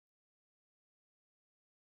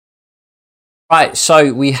Right,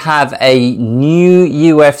 so we have a new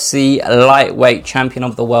UFC lightweight champion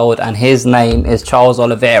of the world, and his name is Charles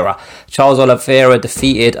Oliveira. Charles Oliveira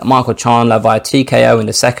defeated Michael Chandler via TKO in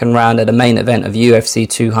the second round at the main event of UFC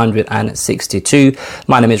 262.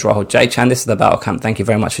 My name is Rahul Jaychan. This is the Battle Camp. Thank you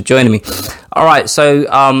very much for joining me. All right, so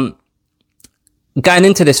going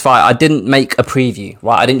into this fight, I didn't make a preview,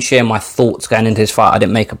 right? I didn't share my thoughts going into this fight. I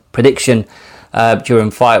didn't make a prediction during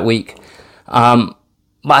fight week.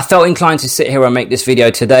 But I felt inclined to sit here and make this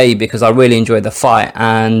video today because I really enjoyed the fight,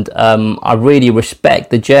 and I really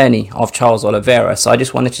respect the journey of Charles Oliveira. So I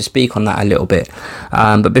just wanted to speak on that a little bit.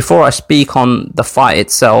 But before I speak on the fight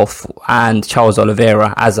itself and Charles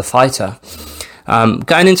Oliveira as a fighter,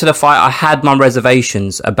 going into the fight, I had my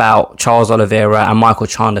reservations about Charles Oliveira and Michael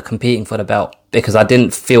Chandler competing for the belt because I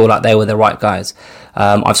didn't feel like they were the right guys.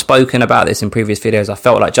 I've spoken about this in previous videos. I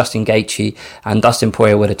felt like Justin Gaethje and Dustin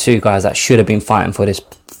Poirier were the two guys that should have been fighting for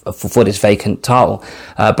this vacant title,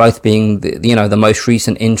 both being the most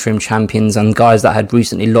recent interim champions and guys that had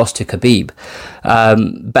recently lost to Khabib.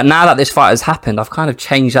 But now that this fight has happened, I've kind of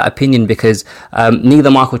changed that opinion because neither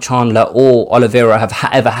Michael Chandler or Oliveira have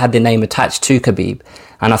ever had their name attached to Khabib,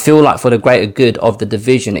 and I feel like for the greater good of the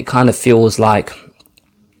division, it kind of feels like,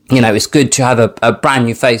 it's good to have a brand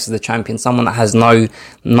new face as the champion, someone that has no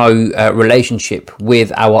relationship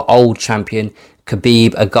with our old champion,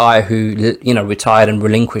 Khabib, a guy who, retired and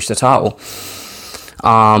relinquished the title.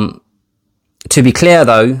 To be clear,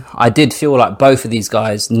 though, I did feel like both of these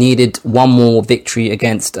guys needed one more victory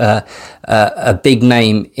against a big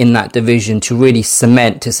name in that division to really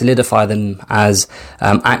to solidify them as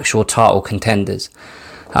actual title contenders.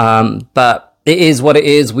 But it is what it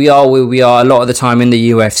is. We are where we are. A lot of the time in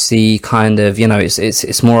the UFC, kind of,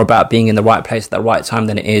 it's more about being in the right place at the right time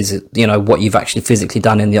than it is, what you've actually physically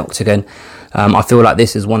done in the octagon. I feel like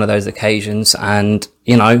this is one of those occasions, and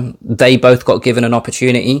they both got given an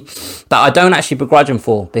opportunity that I don't actually begrudge them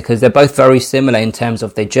for, because they're both very similar in terms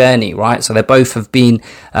of their journey, right? So they both have been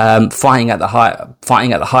fighting at the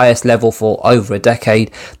highest level for over a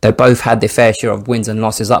decade. They both had their fair share of wins and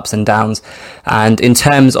losses, ups and downs. And in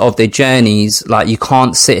terms of their journeys, like, you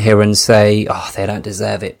can't sit here and say, oh, they don't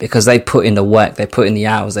deserve it, because they put in the work, they put in the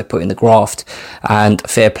hours, they put in the graft, and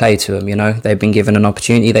fair play to them. They've been given an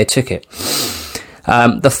opportunity, they took it.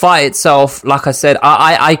 The fight itself, like I said,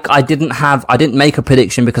 I didn't make a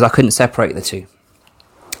prediction because I couldn't separate the two.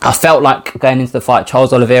 I felt like going into the fight,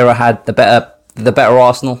 Charles Oliveira had the better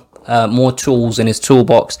arsenal, more tools in his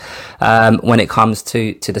toolbox when it comes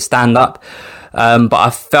to the stand up. But I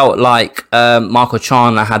felt like Michael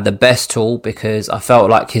Chandler had the best tool, because I felt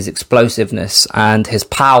like his explosiveness and his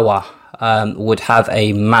power would have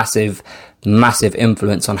a massive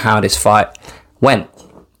influence on how this fight went.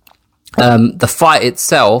 The fight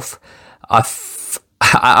itself,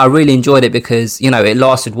 I really enjoyed it because, it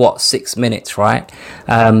lasted 6 minutes, right?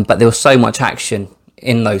 But there was so much action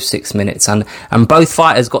in those 6 minutes, and both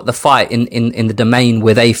fighters got the fight in the domain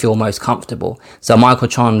where they feel most comfortable. So Michael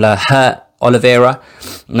Chandler hurt Oliveira.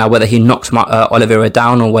 Now, whether he knocked Oliveira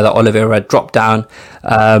down or whether Oliveira dropped down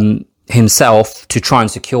himself to try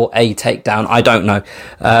and secure a takedown, I don't know.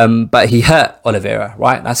 But he hurt Oliveira,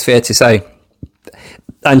 right? That's fair to say.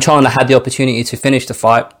 And Chandler had the opportunity to finish the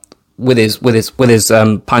fight with his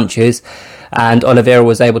punches, and Oliveira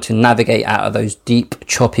was able to navigate out of those deep,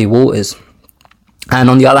 choppy waters.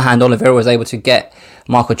 And on the other hand, Oliveira was able to get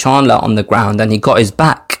Michael Chandler on the ground, and he got his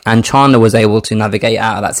back, and Chandler was able to navigate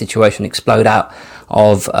out of that situation, explode out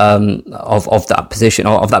of that position,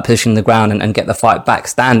 or of that position in the ground, and get the fight back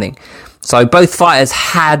standing. So both fighters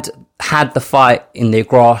had the fight in their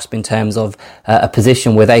grasp in terms of a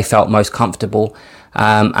position where they felt most comfortable.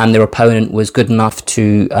 And their opponent was good enough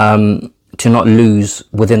to not lose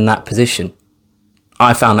within that position.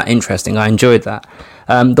 I found that interesting. I enjoyed that.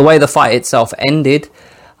 The way the fight itself ended,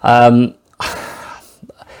 I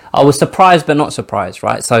was surprised but not surprised,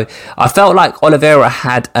 right? So I felt like Oliveira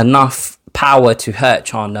had enough power to hurt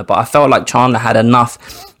Chandler, but I felt like Chandler had enough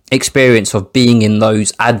experience of being in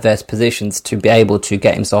those adverse positions to be able to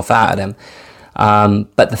get himself out of them.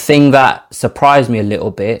 But the thing that surprised me a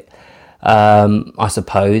little bit, I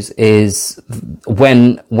suppose, is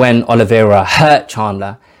when Oliveira hurt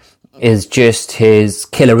Chandler, is just his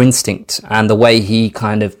killer instinct and the way he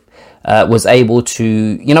kind of was able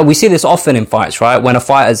to, we see this often in fights, right? When a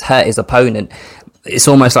fighter's hurt his opponent, it's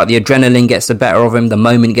almost like the adrenaline gets the better of him, the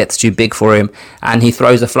moment gets too big for him, and he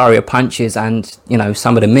throws a flurry of punches, and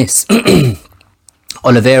some of them miss.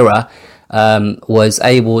 Oliveira was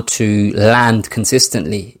able to land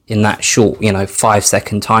consistently in that short,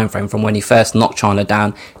 5-second time frame from when he first knocked Chandler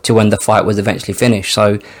down to when the fight was eventually finished.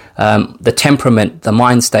 So the temperament, the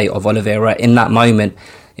mind state of Oliveira in that moment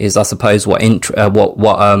is, I suppose, what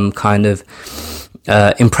kind of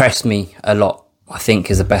impressed me a lot, I think,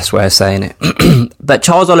 is the best way of saying it. But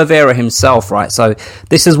Charles Oliveira himself, right? So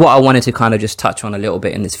this is what I wanted to kind of just touch on a little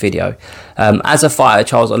bit in this video. As a fighter,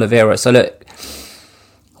 Charles Oliveira. So look,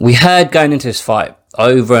 we heard going into this fight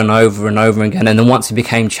over and over and over again, and then once he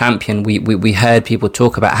became champion, we heard people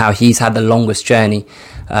talk about how he's had the longest journey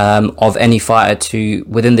of any fighter to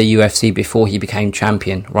within the UFC before he became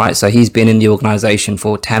champion, right? So he's been in the organization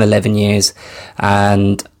for 10, 11 years,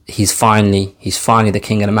 and he's finally the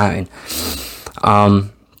king of the mountain.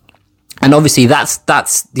 And obviously that's,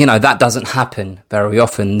 that doesn't happen very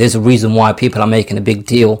often. There's a reason why people are making a big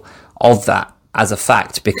deal of that as a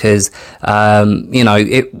fact, because,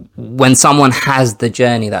 when someone has the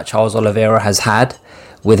journey that Charles Oliveira has had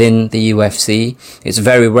within the UFC, it's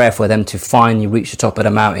very rare for them to finally reach the top of the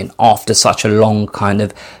mountain after such a long kind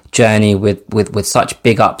of journey with such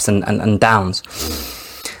big ups and downs.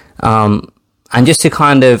 And just to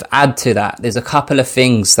kind of add to that, there's a couple of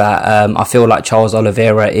things that I feel like Charles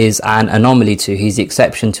Oliveira is an anomaly to. He's the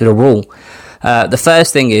exception to the rule. The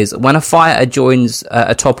first thing is, when a fighter joins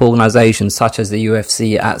a top organization such as the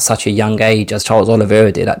UFC at such a young age, as Charles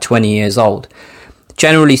Oliveira did at 20 years old,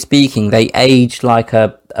 generally speaking, they age like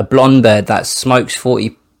a blonde bird that smokes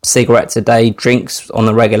 40 cigarettes a day, drinks on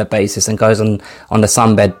a regular basis, and goes on the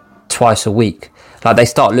sunbed twice a week. Like, they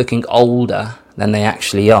start looking older than they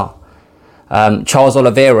actually are. Charles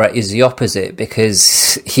Oliveira is the opposite,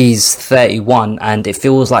 because he's 31 and it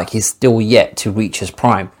feels like he's still yet to reach his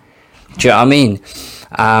prime. Do you know what I mean?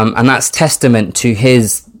 And that's testament to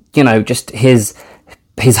his, just his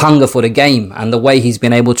hunger for the game and the way he's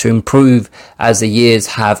been able to improve as the years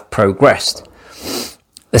have progressed.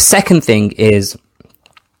 The second thing is,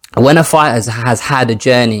 when a fighter has had a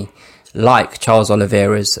journey like Charles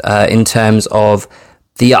Oliveira's, in terms of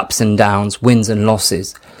the ups and downs, wins and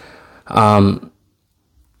losses,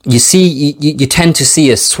 you tend to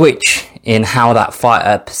see a switch in how that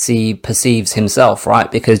fighter perceives himself,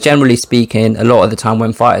 right? Because generally speaking, a lot of the time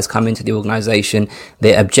when fighters come into the organization,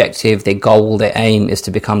 their objective, their goal, their aim is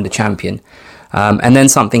to become the champion. And then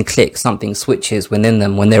something clicks, something switches within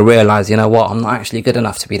them when they realize, I'm not actually good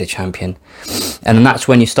enough to be the champion. And that's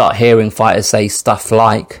when you start hearing fighters say stuff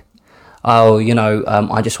like,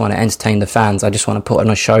 I just want to entertain the fans. I just want to put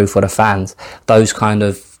on a show for the fans. Those kind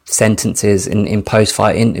of sentences in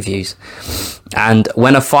post-fight interviews. And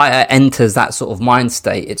when a fighter enters that sort of mind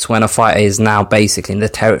state, it's when a fighter is now basically in the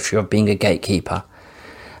territory of being a gatekeeper.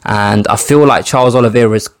 And I feel like Charles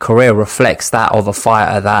Oliveira's career reflects that of a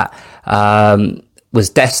fighter that was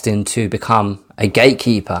destined to become a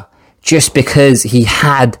gatekeeper, just because he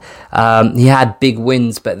had big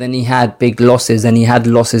wins, but then he had big losses, and he had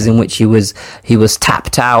losses in which he was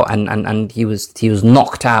tapped out and he was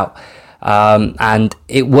knocked out. And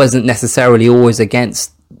it wasn't necessarily always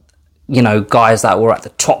against, guys that were at the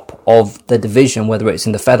top of the division, whether it's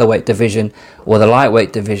in the featherweight division or the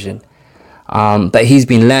lightweight division. But he's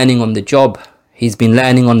been learning on the job.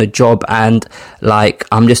 And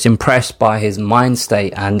I'm just impressed by his mind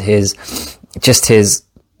state and his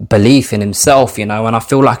belief in himself, and I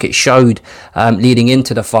feel like it showed leading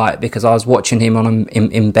into the fight, because I was watching him on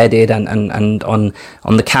Embedded and on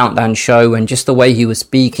the Countdown show, and just the way he was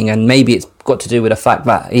speaking, and maybe it's got to do with the fact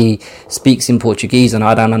that he speaks in Portuguese and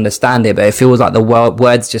I don't understand it, but it feels like the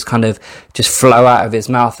words just kind of just flow out of his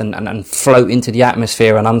mouth and float into the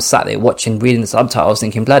atmosphere, and I'm sat there reading the subtitles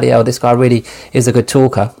thinking, bloody hell, this guy really is a good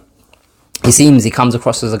talker. He comes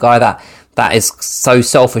across as a guy that is so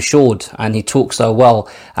self-assured, and he talks so well.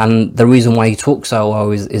 And the reason why he talks so well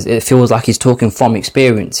is it feels like he's talking from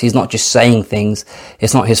experience. He's not just saying things.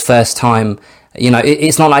 It's not his first time.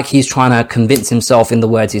 It's not like he's trying to convince himself in the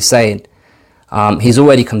words he's saying. He's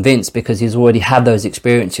already convinced because he's already had those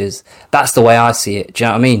experiences. That's the way I see it. Do you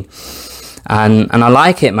know what I mean? And I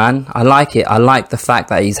like it, man. I like it. I like the fact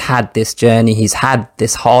that he's had this journey. He's had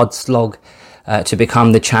this hard slog to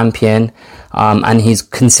become the champion, and he's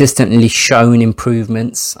consistently shown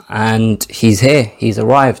improvements, and he's here, he's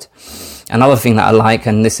arrived. Another thing that I like,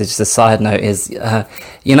 and this is just a side note, is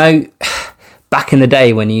back in the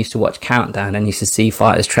day when you used to watch Countdown and used to see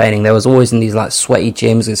fighters training, there was always in these like sweaty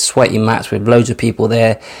gyms with sweaty mats with loads of people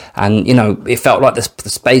there, and you know, it felt like the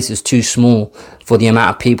space is too small for the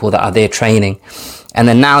amount of people that are there training. And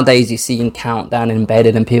then nowadays you see in Countdown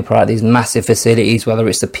embedded, and people are at these massive facilities, whether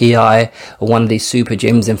it's the PI or one of these super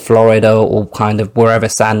gyms in Florida or kind of wherever,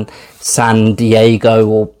 San Diego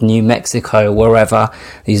or New Mexico, wherever,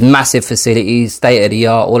 these massive facilities, state of the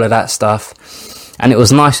art, all of that stuff. And it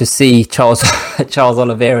was nice to see Charles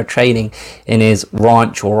Oliveira training in his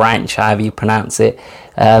ranch, however you pronounce it,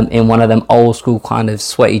 in one of them old school kind of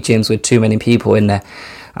sweaty gyms with too many people in there.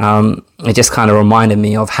 It just kind of reminded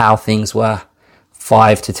me of how things were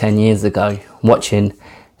 5 to 10 years ago, watching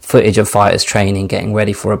footage of fighters training, getting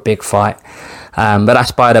ready for a big fight. But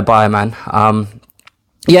that's by the by, man. I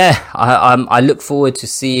look forward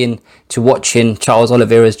to watching Charles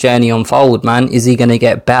Oliveira's journey unfold, man. Is he going to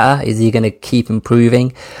get better? Is he going to keep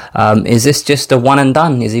improving? Is this just a one and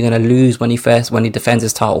done? Is he going to lose when he defends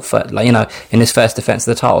his title, in his first defense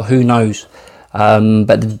of the title? Who knows?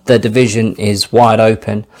 But the division is wide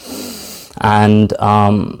open, and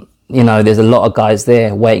there's a lot of guys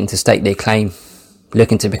there waiting to stake their claim,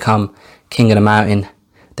 looking to become king of the mountain,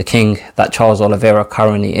 the king that Charles Oliveira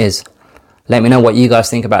currently is. Let me know what you guys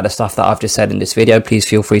think about the stuff that I've just said in this video. Please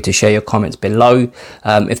feel free to share your comments below.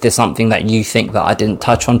 If there's something that you think that I didn't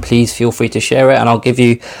touch on, please feel free to share it, and I'll give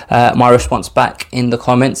you my response back in the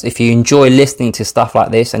comments. If you enjoy listening to stuff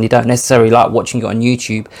like this and you don't necessarily like watching it on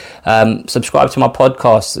YouTube, subscribe to my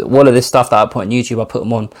podcast. All of this stuff that I put on YouTube, I put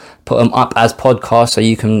them up as podcasts, so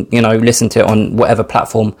you can listen to it on whatever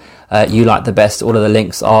platform you like the best. All of the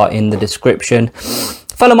links are in the description.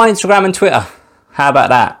 Follow my Instagram and Twitter. How about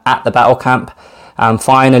that? At the Battle Camp. And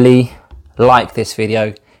finally, like this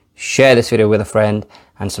video, share this video with a friend,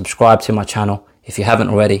 and subscribe to my channel if you haven't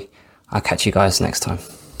already. I'll catch you guys next time.